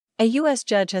A U.S.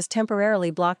 judge has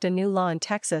temporarily blocked a new law in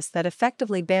Texas that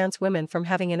effectively bans women from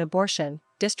having an abortion.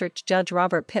 District Judge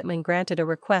Robert Pitman granted a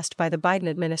request by the Biden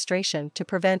administration to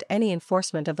prevent any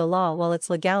enforcement of the law while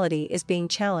its legality is being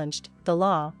challenged. The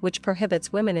law, which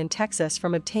prohibits women in Texas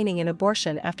from obtaining an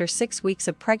abortion after 6 weeks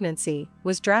of pregnancy,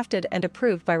 was drafted and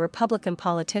approved by Republican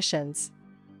politicians.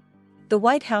 The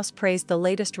White House praised the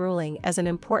latest ruling as an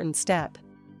important step.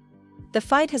 The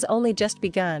fight has only just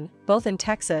begun, both in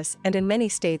Texas and in many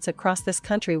states across this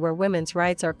country where women's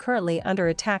rights are currently under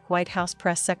attack. White House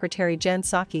Press Secretary Jen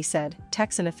Psaki said.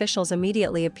 Texan officials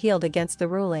immediately appealed against the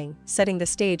ruling, setting the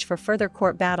stage for further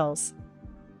court battles.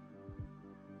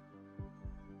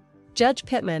 Judge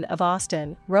Pitman of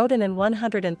Austin wrote in an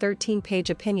 113-page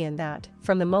opinion that,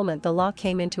 from the moment the law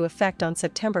came into effect on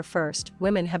September 1,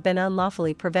 women have been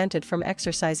unlawfully prevented from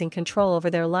exercising control over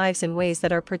their lives in ways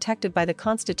that are protected by the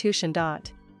Constitution.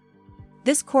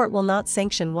 This court will not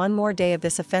sanction one more day of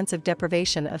this offensive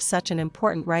deprivation of such an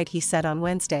important right, he said on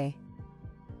Wednesday.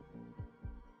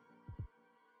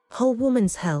 Whole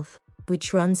Woman's Health,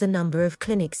 which runs a number of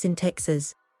clinics in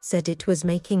Texas, said it was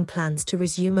making plans to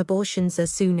resume abortions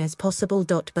as soon as possible.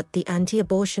 But the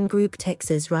anti-abortion group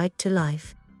Texas Right to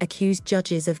Life accused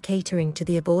judges of catering to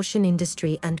the abortion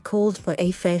industry and called for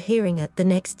a fair hearing at the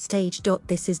next stage.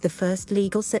 This is the first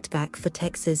legal setback for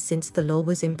Texas since the law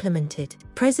was implemented.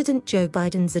 President Joe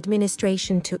Biden's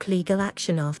administration took legal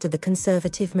action after the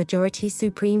conservative-majority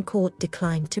Supreme Court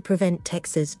declined to prevent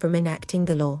Texas from enacting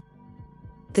the law.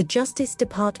 The Justice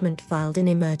Department filed an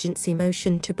emergency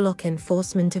motion to block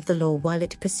enforcement of the law while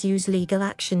it pursues legal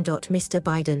action. Mr.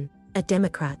 Biden, a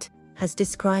Democrat, has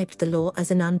described the law as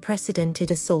an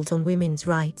unprecedented assault on women's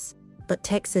rights, but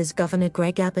Texas Governor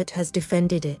Greg Abbott has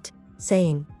defended it,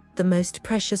 saying, "The most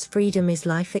precious freedom is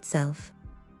life itself."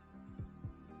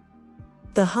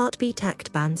 The Heartbeat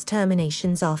Act bans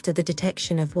terminations after the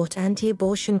detection of what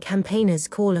anti-abortion campaigners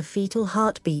call a fetal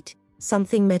heartbeat,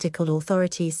 something medical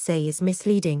authorities say is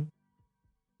misleading.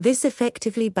 This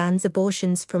effectively bans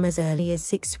abortions from as early as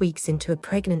 6 weeks into a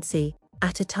pregnancy,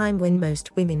 at a time when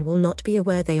most women will not be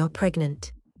aware they are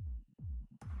pregnant.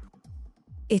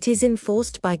 It is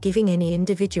enforced by giving any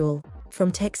individual,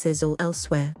 from Texas or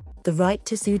elsewhere, the right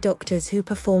to sue doctors who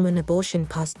perform an abortion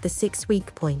past the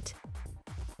 6-week point.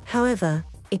 However,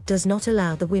 it does not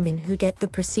allow the women who get the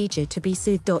procedure to be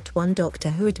sued. One doctor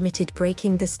who admitted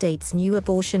breaking the state's new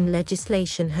abortion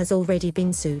legislation has already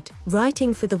been sued.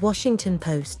 Writing for The Washington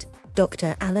Post,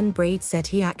 Dr. Alan Braid said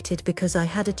he acted because I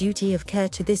had a duty of care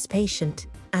to this patient,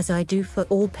 as I do for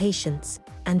all patients,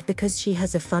 and because she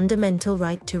has a fundamental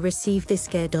right to receive this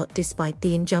care. Despite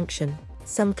the injunction,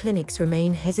 some clinics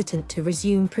remain hesitant to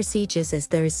resume procedures as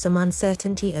there is some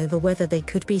uncertainty over whether they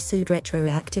could be sued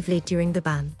retroactively during the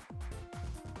ban.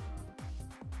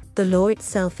 The law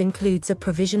itself includes a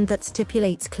provision that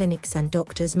stipulates clinics and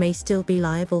doctors may still be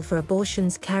liable for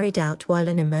abortions carried out while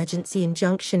an emergency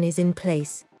injunction is in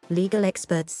place, legal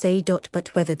experts say.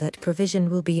 But whether that provision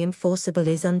will be enforceable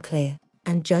is unclear,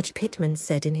 and Judge Pitman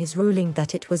said in his ruling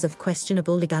that it was of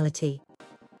questionable legality.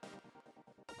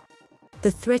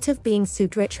 The threat of being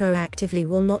sued retroactively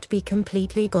will not be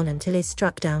completely gone until is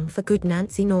struck down for good.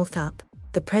 Nancy Northup,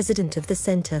 the president of the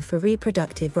Center for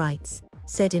Reproductive Rights,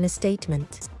 said in a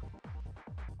statement.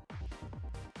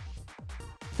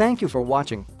 Thank you for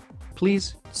watching.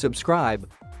 Please subscribe